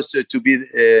supposed to be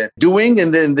doing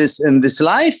in this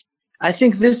life, I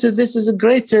think this is a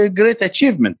great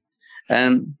achievement.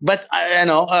 But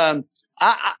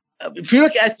if you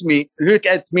look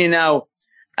at me now,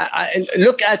 I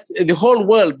look at the whole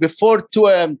world before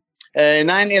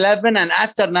 9/11 and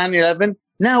after 9/11.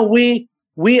 Now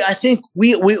I think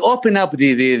we open up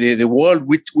the world.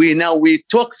 We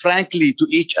talk frankly to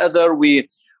each other. We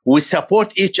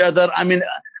support each other. I mean,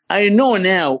 I know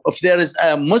now if there is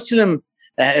a Muslim,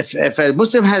 if a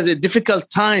Muslim has a difficult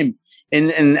time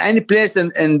in any place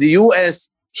in the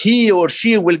U.S., he or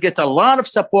she will get a lot of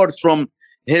support from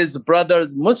his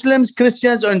brothers, Muslims,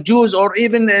 Christians, and Jews, or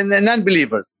even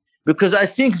non-believers, because I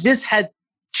think this had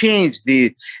changed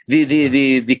the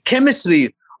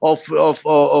chemistry of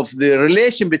the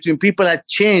relation between people had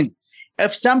changed.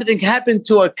 If something happened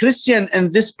to a Christian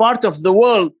in this part of the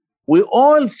world, we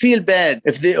all feel bad.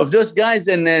 If those guys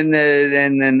in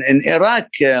Iraq,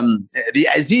 the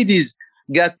Yazidis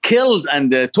got killed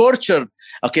and tortured,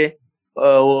 okay,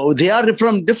 they are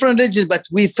from different regions, but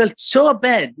we felt so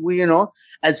bad.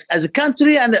 As a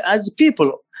country and as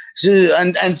people. So,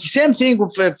 and same thing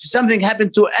if something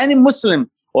happened to any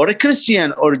Muslim or a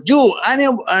Christian or Jew, and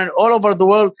all over the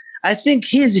world, I think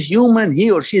he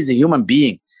or she is a human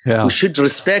being. Yeah. We should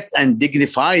respect and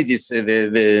dignify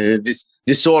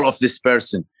the soul of this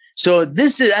person. So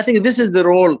I think this is the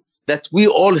role that we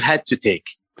all had to take.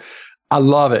 I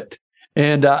love it.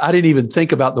 And I didn't even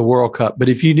think about the World Cup, but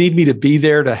if you need me to be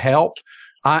there to help,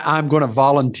 I'm going to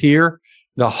volunteer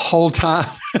the whole time.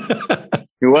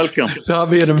 You're welcome. So I'll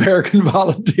be an American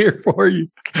volunteer for you,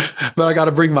 but I got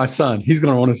to bring my son. He's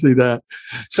going to want to see that.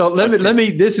 So let me,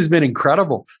 this has been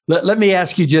incredible. Let me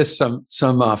ask you just some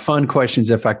fun questions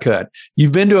if I could.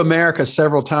 You've been to America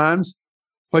several times.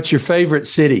 What's your favorite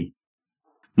city?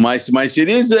 My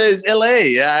city is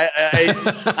LA.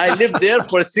 I lived there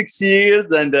for 6 years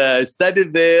and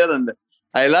studied there, and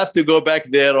I love to go back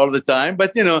there all the time.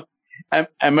 But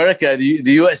America,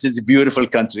 the US is a beautiful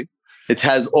country. It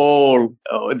has all,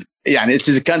 it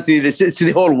is a country, it's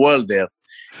the whole world there.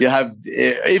 You have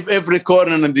every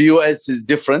corner in the US is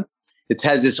different. It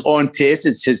has its own taste.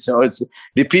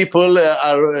 The people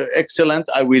are excellent.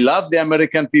 We love the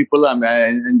American people.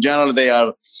 In general, they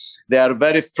are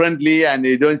very friendly, and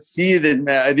you don't see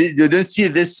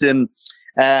this the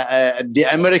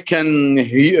American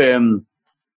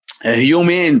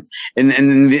humane in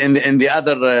the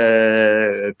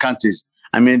other countries.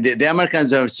 I mean, the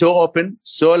Americans are so open,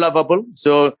 so lovable,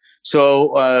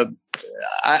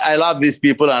 I love these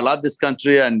people. I love this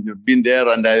country, and been there,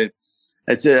 and it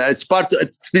was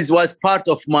part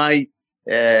of my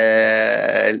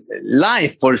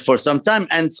life for some time,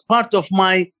 and it's part of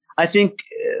my. I think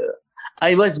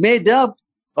I was made up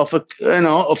of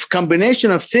of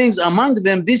combination of things. Among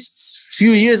them, these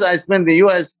few years I spent in the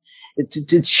U.S.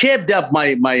 It shaped up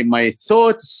my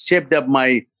thoughts, shaped up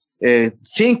my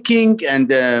thinking,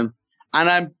 and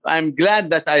I'm glad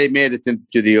that I made it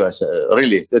into the U.S.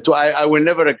 Really, I will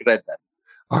never regret that.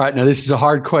 All right, now this is a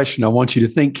hard question. I want you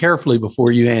to think carefully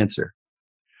before you answer.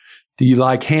 Do you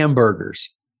like hamburgers?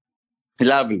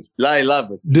 Love it. I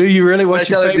love it. Do you really?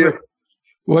 Especially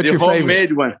What's your favorite?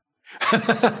 Homemade one.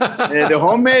 The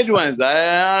homemade ones.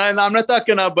 I'm not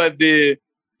talking about the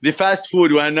fast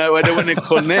food one. I don't want to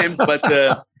call names, but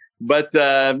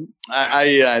I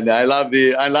love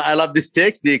the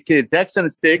steaks, the Texan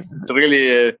steaks. It's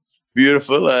really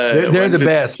beautiful. They're the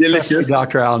best. Delicious,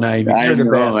 Dr. Al-Naimi. I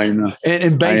know.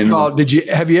 And baseball.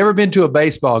 Have you ever been to a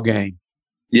baseball game?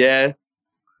 Yeah.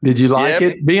 Did you like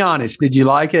it? Be honest. Did you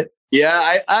like it?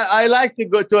 Yeah, I like to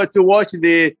go to watch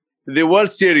the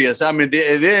World Series. I mean,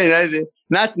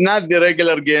 not the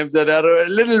regular games that are a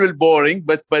little bit boring,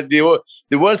 but the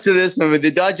World Series when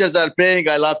the Dodgers are playing,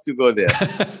 I love to go there,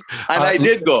 and I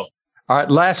did go. All right,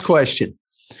 last question.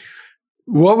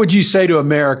 What would you say to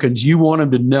Americans you want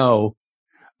them to know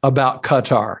about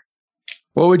Qatar?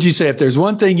 What would you say if there's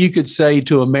one thing you could say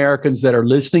to Americans that are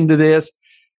listening to this?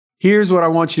 Here's what I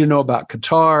want you to know about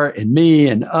Qatar and me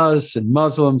and us and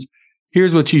Muslims.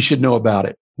 Here's what you should know about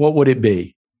it. What would it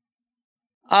be?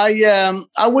 I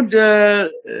would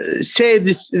say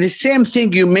the same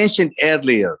thing you mentioned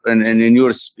earlier in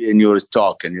your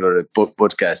talk and your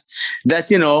podcast, that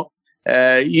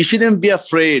you shouldn't be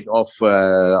afraid of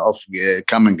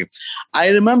coming. I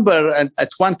remember at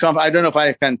one conference, I don't know if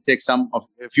I can take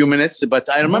a few minutes, but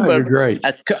I remember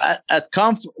at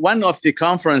one of the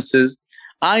conferences,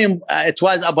 it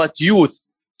was about youth.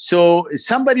 So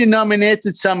somebody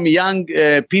nominated some young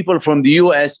people from the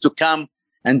U.S. to come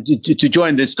and to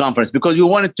join this conference, because we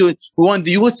want the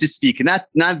youth to speak, not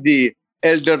the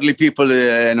elderly people,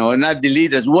 not the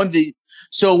leaders.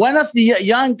 So one of the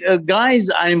young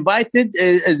guys I invited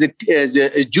is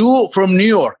a Jew from New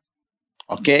York,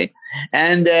 okay,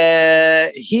 and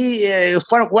he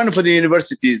one of the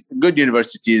universities, good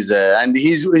universities, and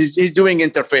he's doing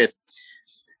interfaith.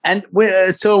 And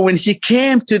so when he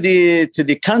came to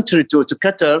the country, to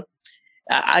Qatar,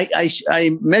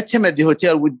 I met him at the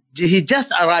hotel. He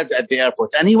just arrived at the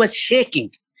airport and he was shaking.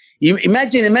 You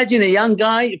imagine a young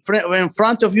guy in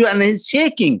front of you and he's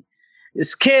shaking,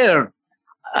 scared.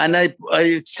 And I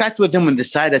sat with him on the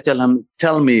side. I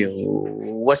tell me,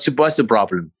 what's the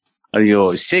problem? Are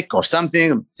you sick or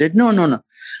something? I said, no.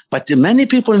 But many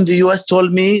people in the U.S.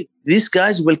 told me, these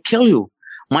guys will kill you.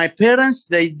 My parents,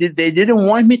 they didn't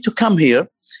want me to come here.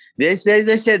 They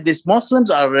said these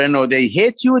Muslims are, they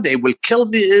hate you. They will kill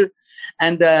you.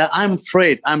 And I'm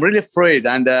afraid. I'm really afraid.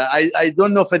 And I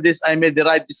don't know if I made the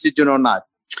right decision or not.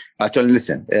 I told him,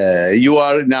 listen, you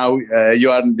are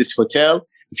in this hotel.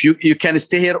 If you can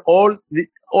stay here all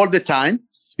the time,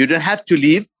 you don't have to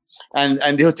leave. And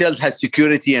the hotel has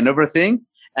security and everything.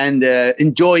 And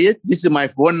enjoy it. This is my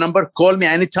phone number. Call me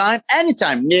anytime,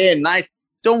 day and night.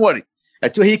 Don't worry.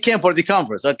 He came for the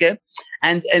conference, okay?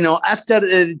 And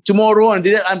after tomorrow, and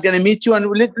I'm going to meet you and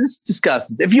let's discuss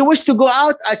it. If you wish to go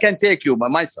out, I can take you by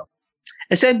myself.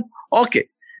 I said, okay.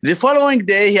 The following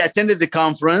day, he attended the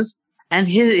conference, and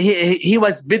he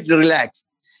was a bit relaxed,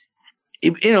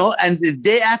 and the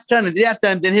day after,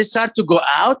 and then he started to go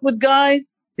out with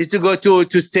guys. He used to go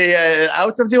to stay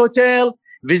out of the hotel,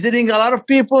 visiting a lot of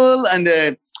people,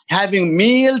 and having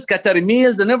meals, Qatari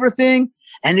meals, and everything.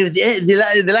 And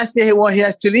the last day he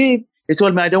has to leave, he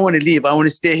told me, I don't want to leave. I want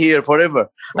to stay here forever.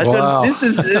 I told him, this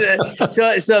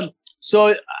is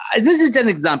so this is an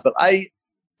example.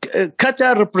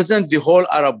 Qatar represents the whole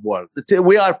Arab world.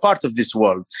 We are part of this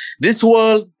world. This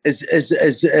world is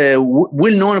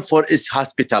well known for its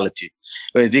hospitality.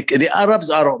 The Arabs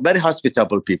are very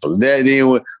hospitable people.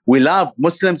 We love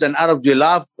Muslims and Arabs. We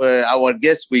love our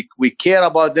guests. We care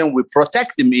about them. We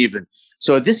protect them even.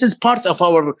 So this is part of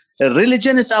our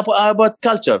religion. It's about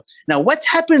culture. Now, what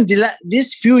happened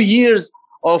these few years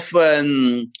of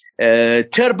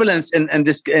turbulence in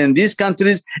these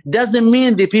countries doesn't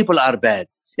mean the people are bad.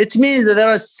 It means that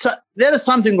there is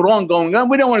something wrong going on.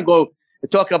 We don't want to go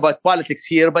talk about politics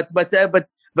here, but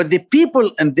But the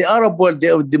people in the Arab world,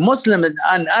 the Muslims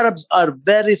and Arabs are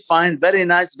very fine, very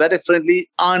nice, very friendly,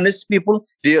 honest people.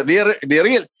 The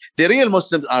real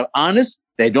Muslims are honest.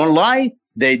 They don't lie.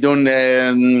 They don't.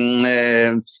 They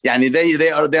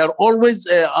are always.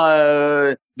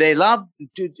 They love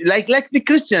like the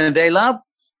Christian. They love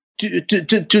to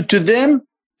them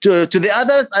to the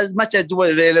others as much as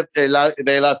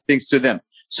they love things to them.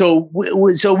 So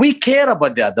we care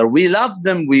about the other. We love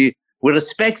them. We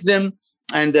respect them.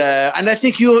 And I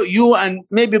think you and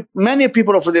maybe many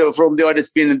people from the audience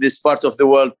been in this part of the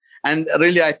world, and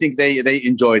really I think they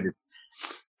enjoyed it.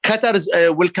 Qatar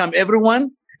welcome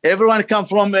everyone. Everyone come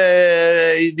from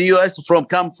the US,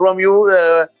 come from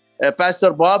you,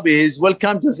 Pastor Bob. He's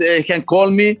welcome. He can call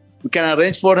me. We can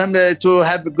arrange for him to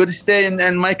have a good stay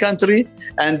in my country.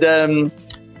 And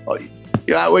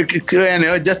we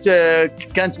just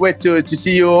can't wait to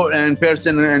see you in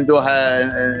person in Doha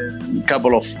in a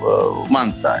couple of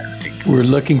months, I think. We're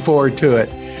looking forward to it.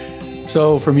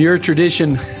 So from your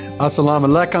tradition, assalamu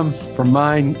alaikum. From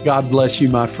mine, God bless you,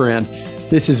 my friend.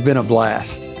 This has been a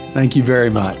blast. Thank you very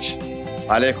much.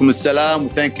 Alaikum assalam.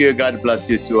 Thank you. God bless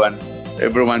you too. And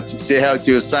everyone, say hi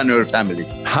to your son or your family.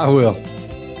 I will.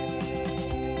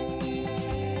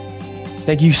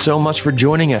 Thank you so much for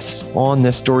joining us on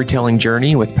this storytelling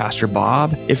journey with Pastor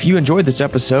Bob. If you enjoyed this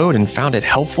episode and found it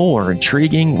helpful or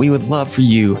intriguing, we would love for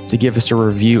you to give us a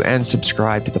review and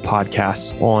subscribe to the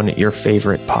podcast on your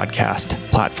favorite podcast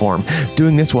platform.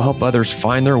 Doing this will help others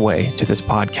find their way to this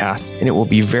podcast, and it will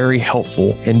be very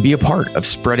helpful and be a part of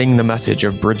spreading the message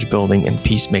of bridge building and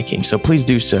peacemaking. So please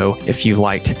do so if you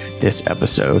liked this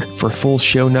episode. For full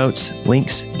show notes,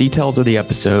 links, details of the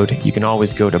episode, you can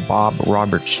always go to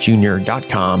bobrobertsjr.com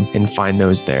and find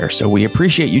those there. So we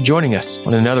appreciate you joining us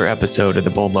on another episode of the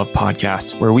Bold Love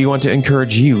Podcast, where we want to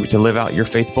encourage you to live out your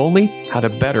faith boldly, how to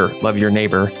better love your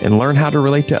neighbor, and learn how to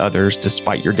relate to others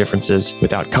despite your differences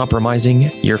without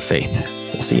compromising your faith.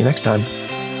 We'll see you next time.